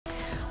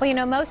Well, you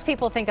know, most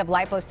people think of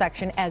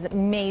liposuction as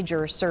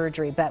major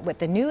surgery, but with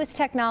the newest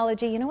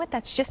technology, you know what,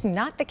 that's just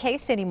not the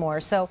case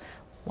anymore. So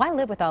why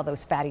live with all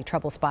those fatty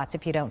trouble spots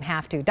if you don't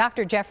have to?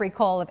 Dr. Jeffrey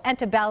Cole of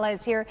EnteBella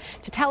is here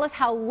to tell us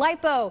how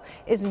lipo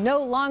is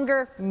no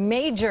longer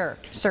major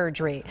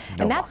surgery.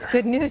 And that's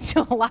good news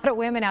to a lot of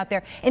women out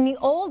there. In the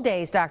old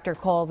days, Dr.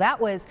 Cole,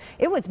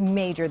 it was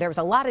major. There was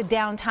a lot of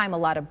downtime, a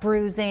lot of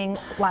bruising,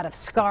 a lot of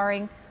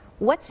scarring.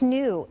 What's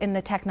new in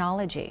the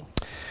technology?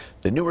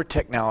 The newer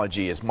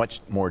technology is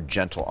much more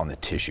gentle on the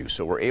tissue,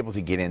 so we're able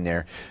to get in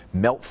there,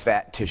 melt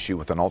fat tissue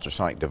with an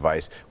ultrasonic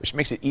device, which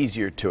makes it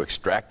easier to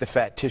extract the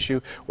fat tissue.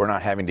 We're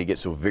not having to get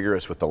so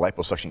vigorous with the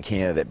liposuction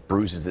cannula that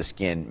bruises the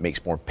skin,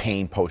 makes more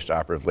pain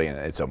post-operatively, and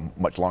it's a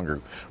much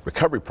longer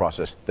recovery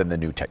process than the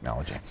new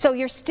technology. So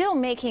you're still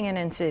making an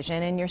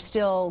incision and you're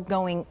still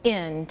going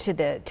into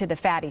the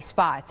fatty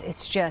spots.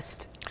 It's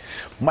just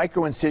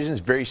micro incisions,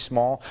 very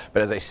small,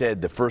 but as I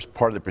said, the first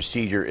part of the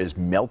procedure is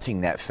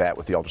melting that fat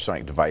with the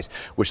ultrasonic device,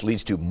 which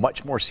leads to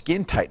much more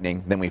skin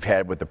tightening than we've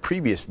had with the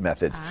previous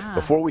methods.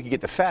 Before we could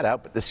get the fat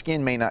out, but the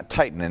skin may not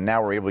tighten, and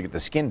now we're able to get the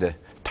skin to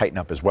tighten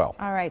up as well.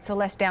 All right, so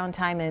less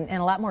downtime and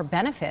a lot more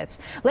benefits.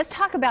 Let's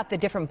talk about the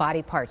different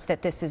body parts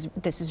that this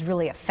is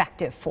really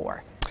effective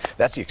for.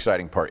 That's the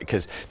exciting part,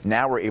 because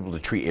now we're able to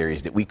treat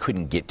areas that we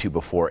couldn't get to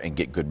before and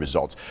get good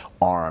results.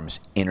 Arms,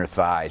 inner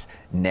thighs,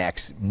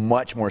 necks,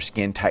 much more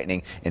skin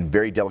tightening in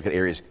very delicate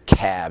areas,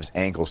 calves,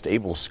 ankles, to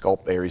able to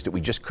sculpt areas that we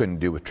just couldn't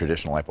do with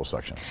traditional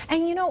liposuction.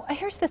 And you know,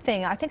 here's the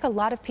thing, I think a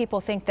lot of people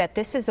think that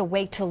this is a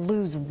way to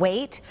lose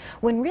weight,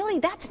 when really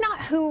that's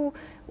not who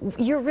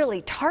you're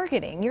really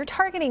targeting. You're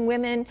targeting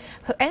women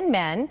and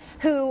men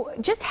who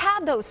just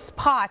have those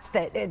spots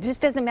that it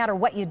just doesn't matter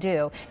what you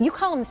do. You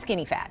call them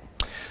skinny fat.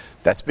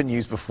 That's been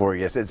used before,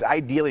 yes. It's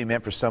ideally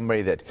meant for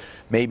somebody that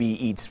maybe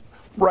eats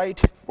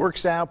right,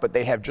 works out, but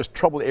they have just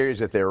troubled areas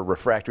that they're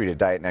refractory to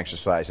diet and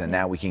exercise, and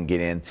now we can get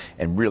in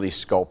and really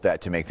sculpt that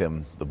to make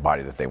them the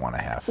body that they want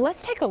to have.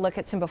 Let's take a look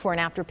at some before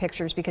and after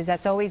pictures, because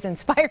that's always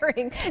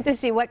inspiring to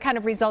see what kind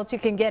of results you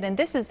can get. And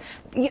this is,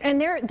 and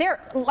they're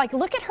like,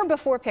 look at her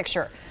before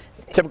picture.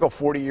 Typical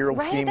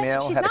 40-year-old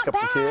female, she's had a not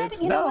couple bad.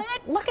 kids. You know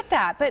what? Look at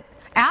that. But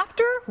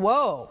after,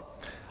 whoa.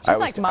 I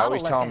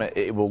always tell them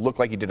it will look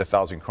like you did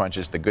 1,000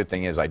 crunches. The good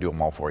thing is I do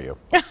them all for you.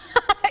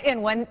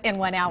 in one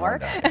hour.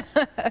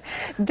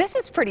 This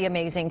is pretty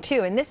amazing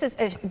too. And this is,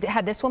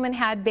 had this woman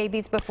had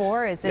babies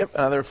before? Is this? Yep,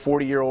 another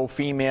 40-year-old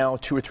female,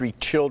 2 or 3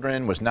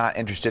 children, was not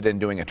interested in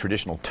doing a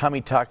traditional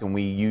tummy tuck, and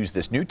we used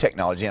this new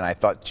technology, and I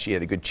thought she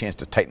had a good chance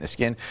to tighten the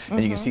skin. And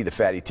you can see the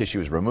fatty tissue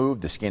is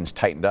removed, the skin's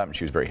tightened up, and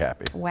she was very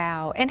happy.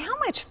 Wow. And how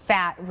much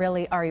fat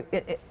really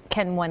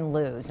can one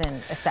lose in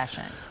a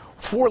session?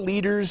 4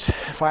 liters,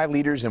 5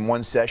 liters in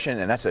one session,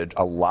 and that's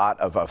a lot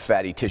of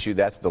fatty tissue.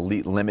 That's the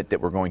limit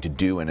that we're going to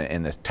do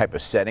in this type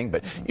of setting,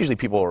 but usually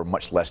people are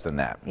much less than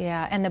that.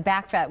 Yeah, and the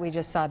back fat, we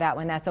just saw that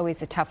one. That's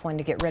always a tough one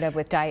to get rid of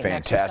with diet and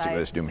exercise. Fantastic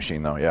with this new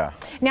machine, though, yeah.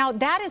 Now,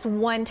 that is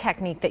one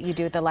technique that you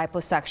do with the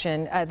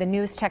liposuction, the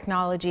newest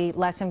technology,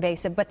 less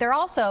invasive, but there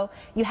also,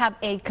 you have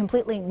a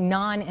completely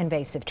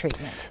non-invasive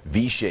treatment.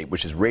 V-shape,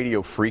 which is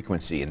radio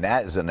frequency, and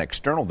that is an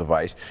external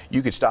device.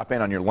 You could stop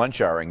in on your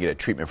lunch hour and get a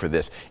treatment for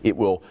this. It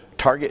will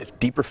target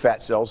deeper fat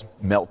cells,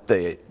 melt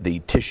the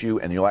tissue,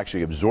 and you'll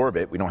actually absorb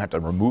it. We don't have to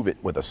remove it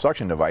with a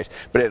suction device,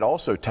 but it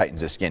also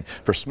tightens the skin.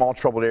 For small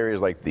troubled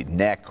areas like the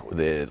neck,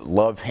 the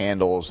love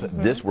handles,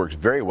 this works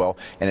very well,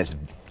 and it's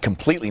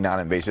completely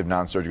non-invasive,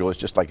 non-surgical. It's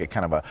just like a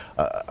kind of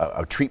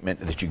a treatment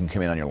that you can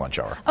come in on your lunch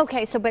hour.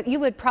 Okay, so but you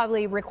would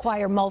probably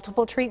require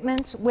multiple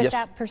treatments with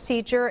that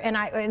procedure, and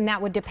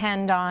that would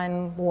depend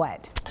on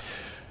what?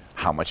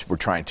 How much we're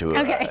trying to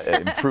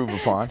improve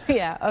upon.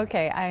 Yeah,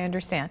 okay, I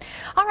understand.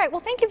 All right, well,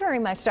 thank you very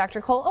much,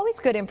 Dr. Cole. Always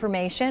good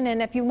information,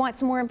 and if you want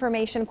some more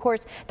information, of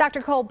course,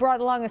 Dr. Cole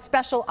brought along a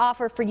special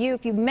offer for you.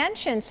 If you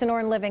mention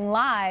Sonoran Living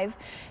Live,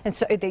 and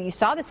so you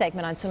saw the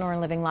segment on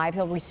Sonoran Living Live,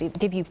 he'll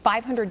give you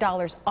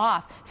 $500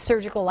 off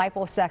surgical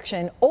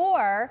liposuction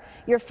or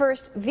your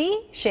first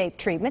V-shaped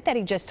treatment that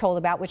he just told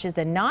about, which is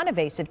the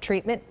non-invasive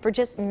treatment, for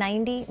just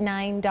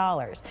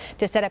 $99.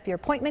 To set up your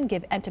appointment,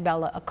 give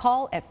EnteBella a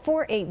call at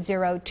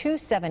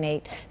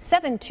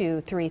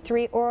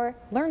 480-278-7233 or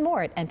learn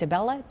more at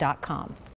EnteBella.com.